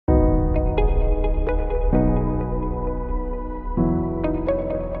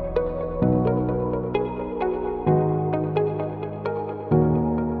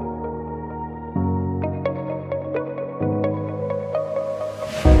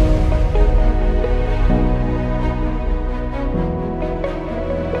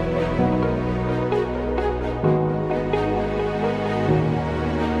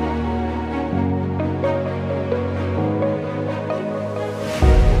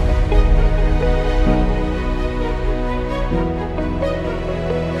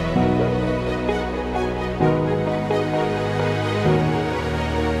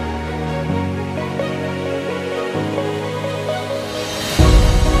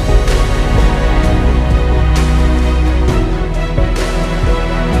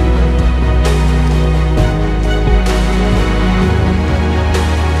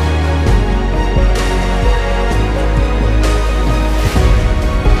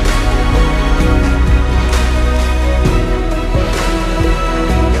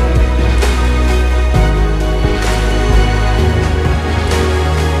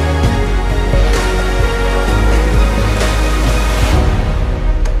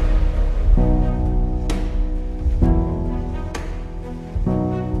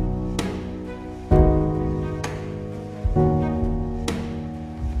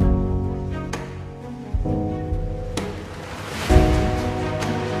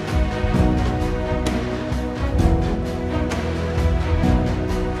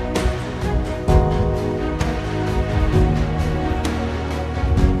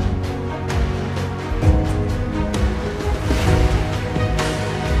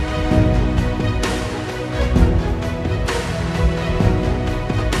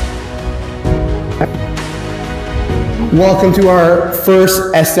Welcome to our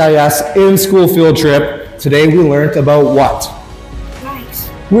first STIS in-school field trip. Today we learned about what? Rice.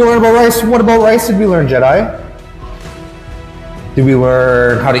 We learned about rice. What about rice did we learn, Jedi? Did we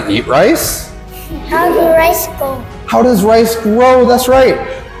learn how to eat rice? How does rice go? How does rice grow? That's right.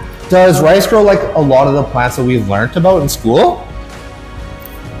 Does rice grow like a lot of the plants that we've learned about in school?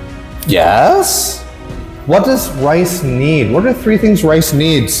 Yes. What does rice need? What are 3 things rice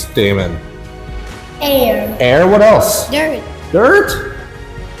needs, Damon? Air. Air, what else? Dirt. Dirt?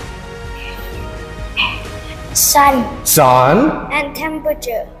 Sun. Sun. And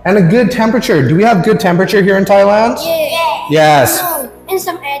temperature. And a good temperature. Do we have good temperature here in Thailand? Yeah. Yes. No. And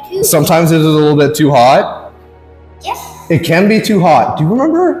some air too. Sometimes it is a little bit too hot. Yes. It can be too hot. Do you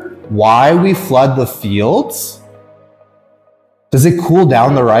remember why we flood the fields? Does it cool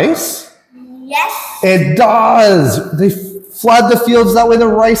down the rice? Yes. It does. They flood the fields, that way the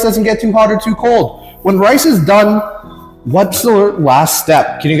rice doesn't get too hot or too cold. When rice is done, what's the last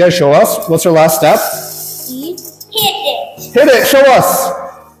step? Can you guys show us? What's our last step? Hit it. Hit it, show us.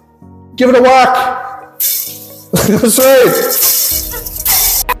 Give it a whack. That's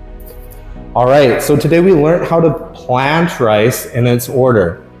right. All right, so today we learned how to plant rice in its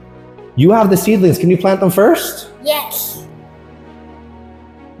order. You have the seedlings, can you plant them first? Yes.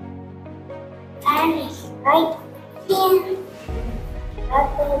 Paddy, right here.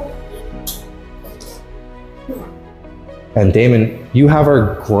 And Damon, you have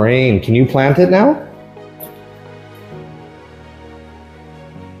our grain. Can you plant it now?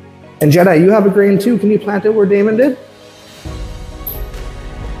 And Jedi, you have a grain too. Can you plant it where Damon did?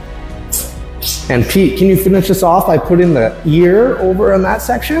 And Pete, can you finish this off by putting the ear over in that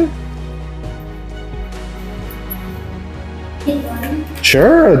section?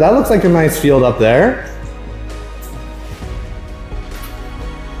 Sure, that looks like a nice field up there.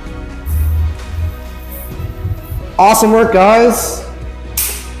 Awesome work, guys.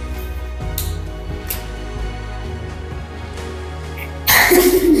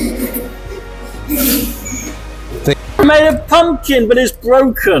 I made a pumpkin, but it's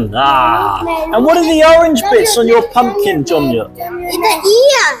broken. And what are the orange bits on your pumpkin, Jonya? The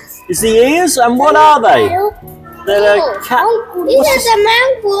ears. Is the ears? And what are they? They're a cat. This is a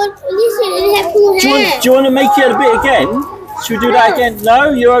mango. This has 2 hands. Do you want to make it a bit again? Should we do that again? No?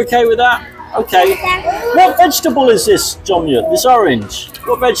 You're okay with that? Okay. What vegetable is this, Jonya? This orange?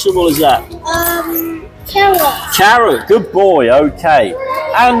 What vegetable is that? Carrot. Carrot. Good boy. Okay.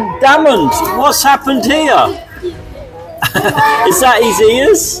 And Damon, what's happened here? Is that his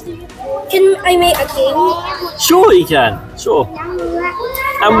ears? Can I make a game? Sure you can. Sure.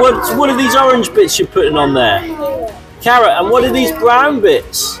 And what are these orange bits you're putting on there? Carrot. And what are these brown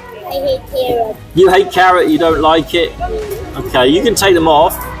bits? I hate carrot. You hate carrot, you don't like it? Okay, you can take them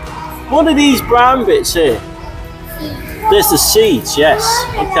off. What are these brown bits here? There's the seeds, yes.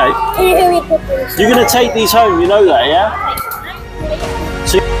 Okay. You're going to take these home, you know that, yeah?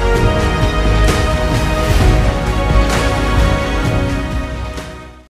 So